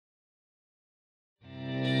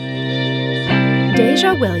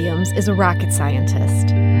Deja Williams is a rocket scientist.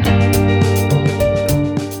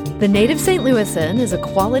 The native St. Louisan is a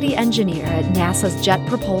quality engineer at NASA's Jet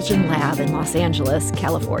Propulsion Lab in Los Angeles,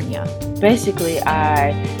 California. Basically,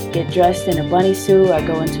 I get dressed in a bunny suit. I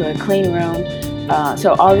go into a clean room.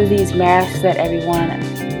 So all of these masks that everyone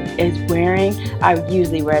is wearing, I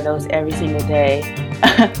usually wear those every single day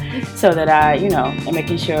so that am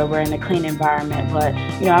making sure we're in a clean environment. But,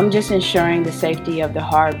 I'm just ensuring the safety of the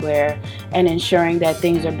hardware and ensuring that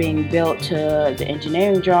things are being built to the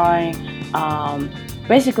engineering drawing.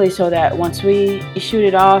 Basically so that once we shoot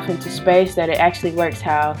it off into space, that it actually works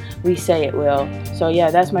how we say it will. So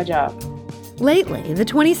yeah, that's my job. Lately, the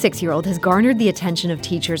 26-year-old has garnered the attention of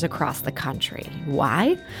teachers across the country.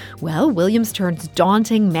 Why? Well, Williams turns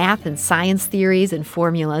daunting math and science theories and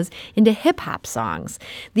formulas into hip-hop songs.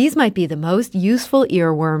 These might be the most useful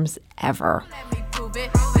earworms ever. Let me prove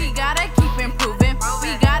it. We gotta keep improving.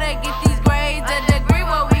 We gotta get these grades a degree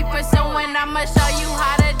what we pursuing. I'ma show you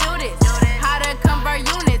how to do this. How to convert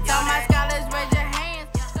units. All my scholars raise your hands.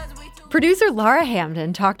 Producer Laura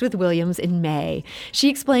Hamden talked with Williams in May. She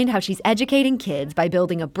explained how she's educating kids by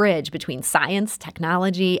building a bridge between science,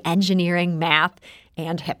 technology, engineering, math,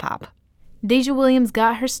 and hip-hop. Deja Williams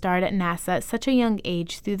got her start at NASA at such a young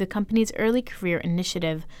age through the company's early career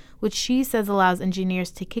initiative, which she says allows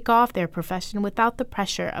engineers to kick off their profession without the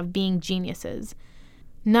pressure of being geniuses.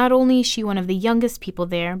 Not only is she one of the youngest people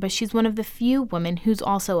there, but she's one of the few women who's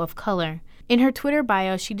also of color. In her Twitter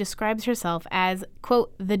bio, she describes herself as,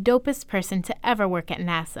 quote, the dopest person to ever work at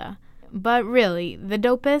NASA. But really, the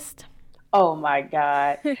dopest? Oh my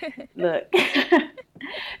God. Look,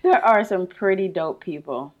 there are some pretty dope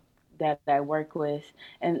people that I work with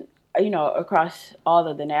and, across all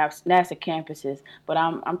of the NASA campuses, but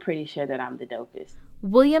I'm pretty sure that I'm the dopest.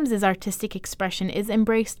 Williams' artistic expression is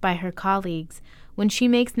embraced by her colleagues. When she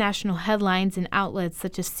makes national headlines in outlets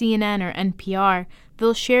such as CNN or NPR,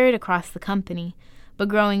 they'll share it across the company. But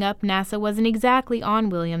growing up, NASA wasn't exactly on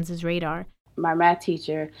Williams' radar. My math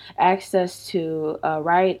teacher asked us to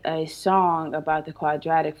write a song about the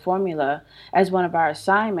quadratic formula as one of our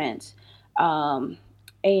assignments. And,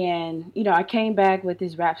 I came back with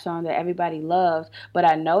this rap song that everybody loved, but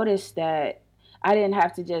I noticed that I didn't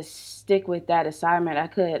have to just stick with that assignment. I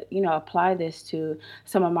could, apply this to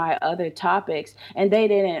some of my other topics, and they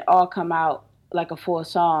didn't all come out like a full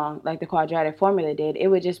song like the quadratic formula did. It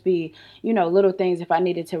would just be, little things. If I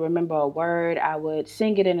needed to remember a word, I would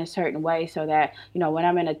sing it in a certain way so that, when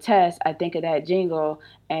I'm in a test, I think of that jingle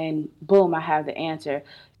and boom, I have the answer.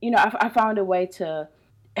 I found a way to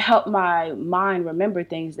help my mind remember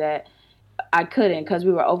things that I couldn't because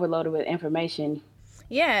we were overloaded with information.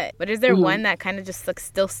 Yeah, but is there one that kind of just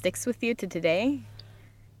still sticks with you to today?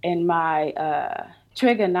 In my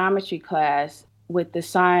trigonometry class with the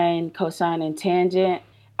sine, cosine, and tangent,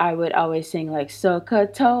 I would always sing like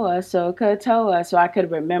SOHCAHTOA, SOHCAHTOA, so I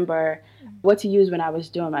could remember what to use when I was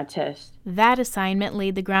doing my test. That assignment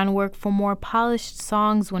laid the groundwork for more polished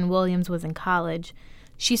songs when Williams was in college.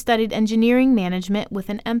 She studied engineering management with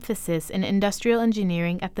an emphasis in industrial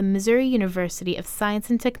engineering at the Missouri University of Science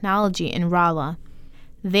and Technology in Rolla.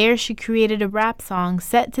 There, she created a rap song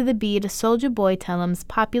set to the beat of Soulja Boy Tellum's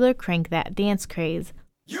popular Crank That dance craze.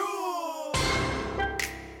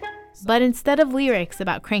 But instead of lyrics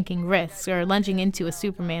about cranking wrists or lunging into a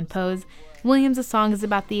Superman pose, Williams' song is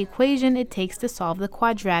about the equation it takes to solve the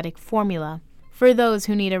quadratic formula. For those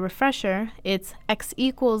who need a refresher, it's x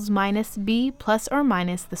equals minus b plus or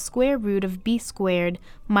minus the square root of b squared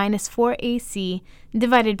minus 4ac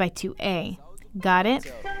divided by 2a. Got it?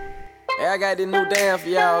 Hey, I got this new dance for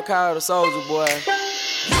y'all called the Soulja Boy.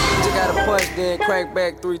 You just gotta punch, then crank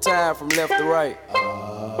back 3 times from left to right.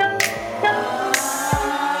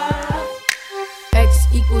 X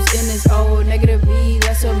equals n is O, negative b,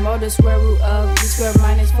 less or more the square root of b squared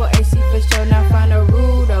minus 4ac for sure. Now find a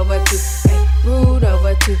root over 2, root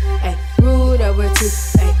over 2, root over 2,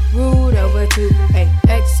 root over 2,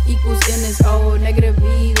 X equals n is O, negative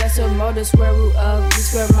b, less or more the square root of b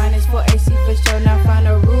squared minus 4ac for sure. Now find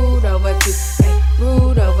a root over 2,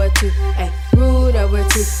 root over 2, root over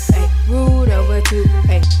 2, root over 2,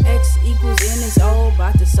 X equals n is O,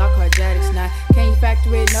 about to solve quadratics now. Can you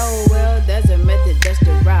factor it? No, well, there's a method that's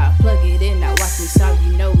derived. Plug it in, now watch me solve.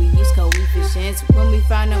 We use coefficients. When we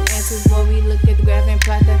find them answers, boy, we look at the graph and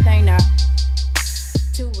plot that thing now.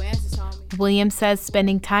 2 answers, homie. Williams says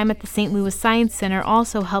spending time at the St. Louis Science Center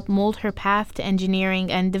also helped mold her path to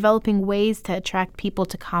engineering and developing ways to attract people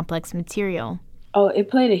to complex material. Oh, it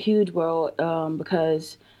played a huge role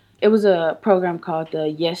because It was a program called the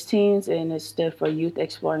Yes Teens, and it stood for Youth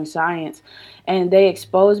Exploring Science. And they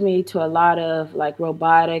exposed me to a lot of like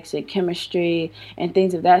robotics and chemistry and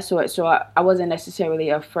things of that sort. So I wasn't necessarily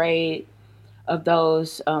afraid of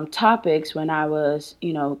those topics when I was,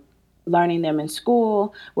 learning them in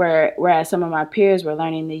school, whereas some of my peers were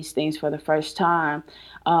learning these things for the first time.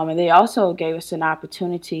 And they also gave us an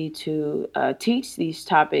opportunity to teach these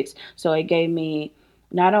topics. So it gave me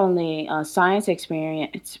not only science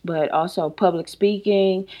experience, but also public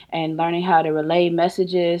speaking and learning how to relay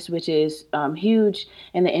messages, which is huge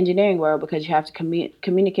in the engineering world because you have to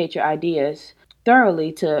communicate your ideas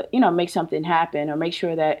thoroughly to, make something happen or make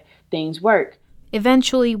sure that things work.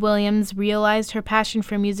 Eventually, Williams realized her passion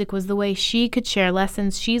for music was the way she could share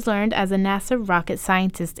lessons she's learned as a NASA rocket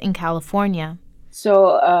scientist in California.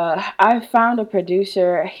 So I found a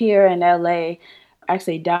producer here in LA,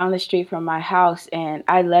 actually down the street from my house, and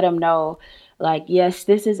I let him know, like, yes,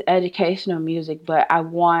 this is educational music, but I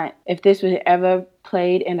want, if this was ever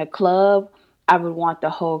played in a club, I would want the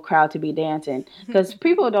whole crowd to be dancing because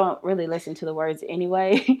people don't really listen to the words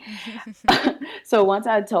anyway. So once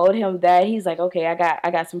I told him that, he's like, okay,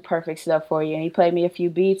 I got some perfect stuff for you. And he played me a few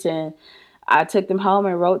beats and I took them home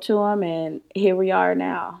and wrote to him, and here we are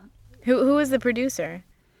now. Who is the producer?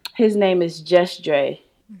 His name is Just Dre.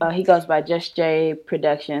 He goes by Just J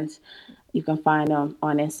Productions. You can find him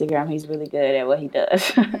on Instagram. He's really good at what he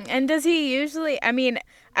does. And does he usually,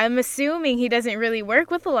 I'm assuming he doesn't really work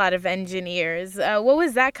with a lot of engineers. What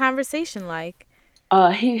was that conversation like?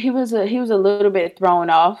 He was a little bit thrown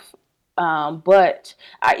off. But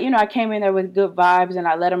I came in there with good vibes and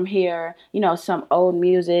I let him hear, some old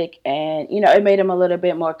music, and, it made him a little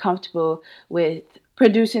bit more comfortable with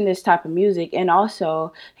producing this type of music. And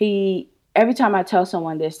also every time I tell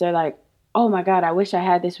someone this, they're like, oh my God, I wish I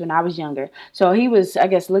had this when I was younger. So he was, I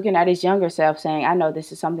guess, looking at his younger self saying, I know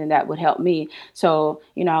this is something that would help me. So,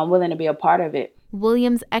 I'm willing to be a part of it.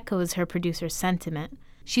 Williams echoes her producer's sentiment.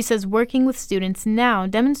 She says working with students now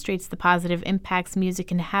demonstrates the positive impacts music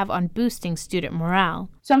can have on boosting student morale.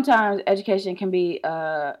 Sometimes education can be,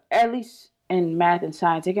 at least in math and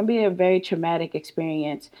science, it can be a very traumatic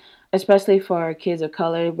experience, especially for kids of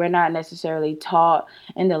color. We're not necessarily taught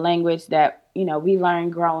in the language that, we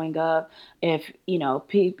learned growing up. If,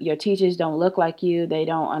 your teachers don't look like you, they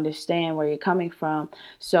don't understand where you're coming from.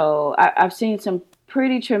 So I've seen some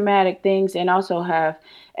pretty traumatic things and also have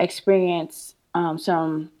experienced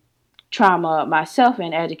some trauma myself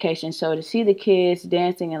in education. So to see the kids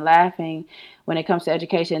dancing and laughing when it comes to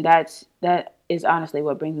education, that is honestly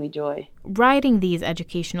what brings me joy. Writing these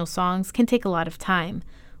educational songs can take a lot of time.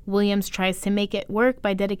 Williams tries to make it work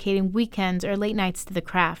by dedicating weekends or late nights to the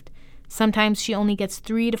craft. Sometimes she only gets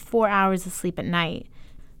 3 to 4 hours of sleep at night.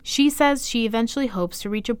 She says she eventually hopes to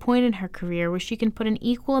reach a point in her career where she can put an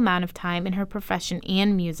equal amount of time in her profession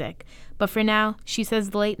and music. But for now, she says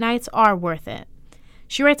the late nights are worth it.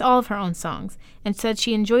 She writes all of her own songs and said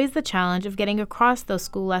she enjoys the challenge of getting across those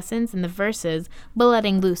school lessons in the verses, but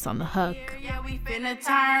letting loose on the hook. Yeah, we finna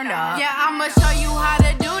turn up. Yeah, I'ma show you how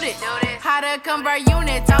to do this. How to convert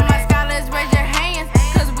units. All my scholars, raise your hands,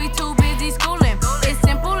 cause we too busy schooling. It's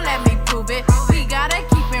simple, let me prove it. We gotta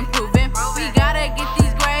keep improving. We gotta get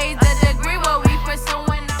these grades, the degree what we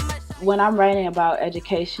pursuing. When I'm writing about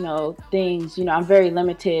educational things, I'm very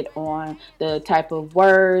limited on the type of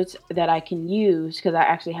words that I can use because I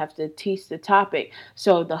actually have to teach the topic.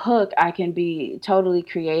 So the hook, I can be totally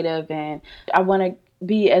creative and I want to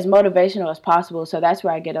be as motivational as possible. So that's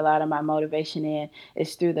where I get a lot of my motivation in,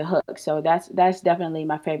 is through the hook. So that's definitely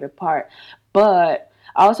my favorite part. But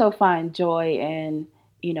I also find joy in,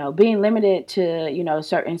 being limited to,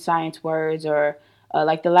 certain science words or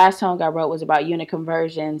like the last song I wrote was about unit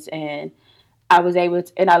conversions, and I was able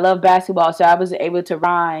to, and I love basketball, so I was able to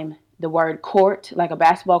rhyme the word court, like a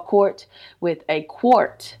basketball court, with a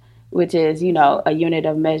quart, which is, a unit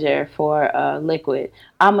of measure for liquid.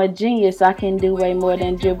 I'm a genius, I can do way more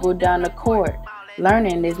than dribble down the court.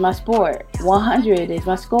 Learning is my sport, 100 is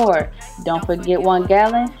my score. Don't forget 1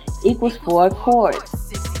 gallon equals 4 quarts.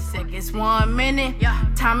 60 seconds, 1 minute,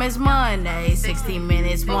 time is money. 60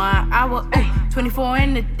 minutes, 1 hour, 24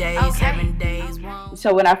 in the day, 7 days.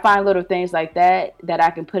 So when I find little things like that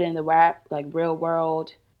I can put in the rap, like real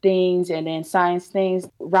world things and then science things,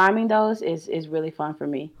 rhyming those is really fun for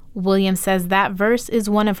me. Williams says that verse is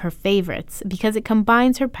one of her favorites because it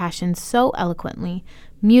combines her passions so eloquently: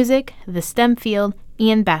 music, the STEM field,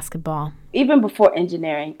 and basketball. Even before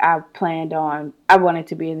engineering, I wanted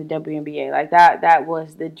to be in the WNBA. Like that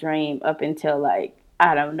was the dream up until like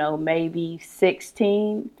I don't know, maybe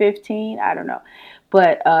 16, 15, I don't know.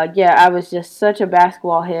 But yeah, I was just such a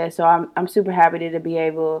basketball head, so I'm super happy to be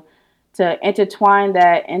able to intertwine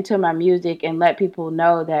that into my music and let people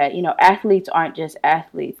know that, athletes aren't just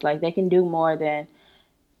athletes. Like, they can do more than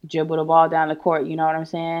dribble the ball down the court, you know what I'm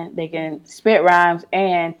saying? They can spit rhymes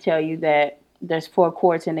and tell you that there's 4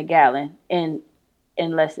 quarts in a gallon in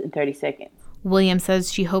less than 30 seconds. Williams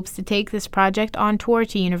says she hopes to take this project on tour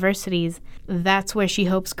to universities. That's where she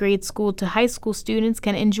hopes grade school to high school students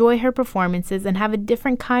can enjoy her performances and have a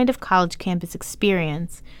different kind of college campus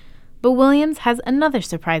experience. But Williams has another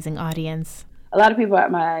surprising audience. A lot of people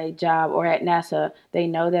at my job or at NASA, they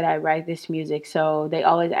know that I write this music, so they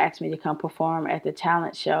always ask me to come perform at the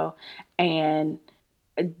talent show, and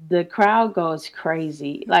the crowd goes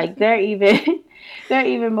crazy. Like, they're even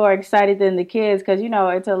more excited than the kids, because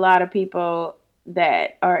it's a lot of people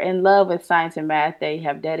that are in love with science and math. They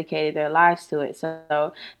have dedicated their lives to it,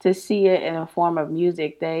 so to see it in a form of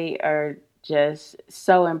music, they are just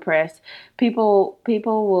so impressed. People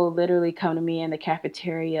will literally come to me in the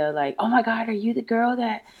cafeteria like, "Oh my God, are you the girl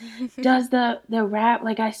that does the rap?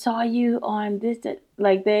 Like, I saw you on this."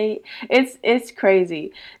 Like, it's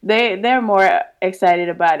crazy. They're more excited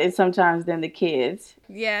about it sometimes than the kids.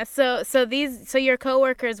 Yeah. So your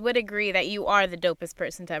coworkers would agree that you are the dopest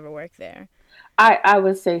person to ever work there. I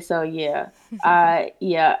would say so. Yeah. I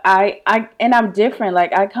and I'm different.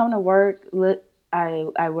 Like, I come to work.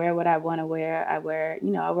 I wear what I want to wear. I wear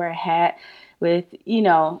a hat with,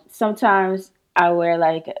 sometimes I wear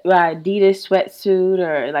like my Adidas sweatsuit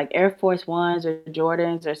or like Air Force Ones or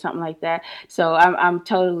Jordans or something like that. So I'm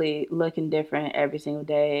totally looking different every single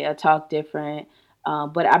day. I talk different.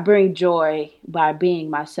 But I bring joy by being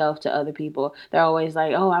myself to other people. They're always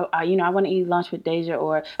like, "Oh, I want to eat lunch with Deja,"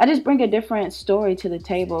 or I just bring a different story to the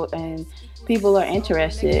table, and people are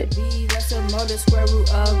interested.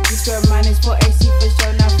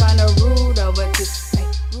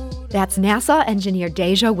 That's NASA engineer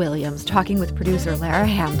Deja Williams talking with producer Lara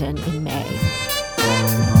Hamden in May.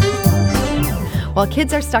 While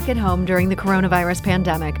kids are stuck at home during the coronavirus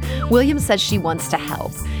pandemic, Williams says she wants to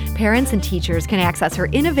help. Parents and teachers can access her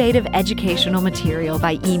innovative educational material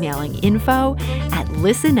by emailing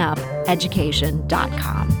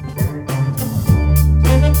info@listenupeducation.com.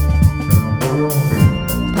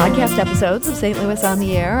 Podcast episodes of St. Louis on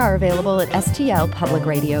the Air are available at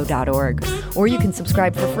stlpublicradio.org, or you can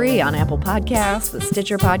subscribe for free on Apple Podcasts, the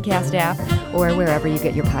Stitcher podcast app, or wherever you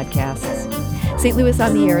get your podcasts. St. Louis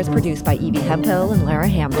on the Air is produced by Evie Hemphill and Lara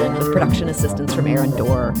Hamden, with production assistance from Aaron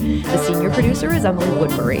Dorr. The senior producer is Emily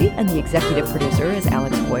Woodbury, and the executive producer is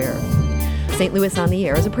Alex Boyer. St. Louis on the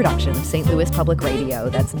Air is a production of St. Louis Public Radio.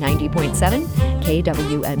 That's 90.7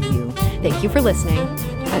 KWMU. Thank you for listening.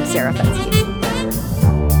 I'm Sarah Fenske.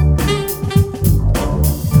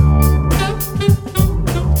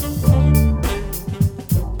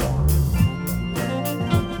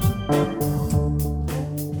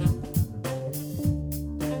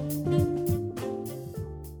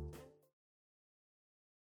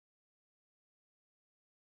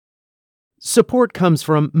 Support comes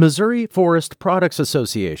from Missouri Forest Products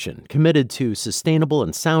Association, committed to sustainable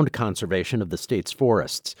and sound conservation of the state's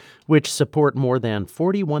forests, which support more than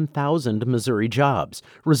 41,000 Missouri jobs,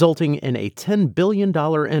 resulting in a $10 billion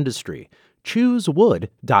industry.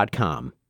 ChooseWood.com.